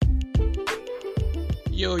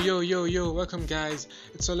Yo, welcome guys.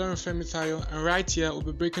 It's Olarin Femitayo, and right here we'll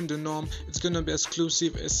be breaking the norm. It's gonna be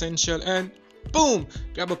exclusive, essential, and boom!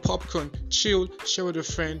 Grab a popcorn, chill, share with a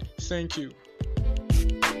friend. Thank you.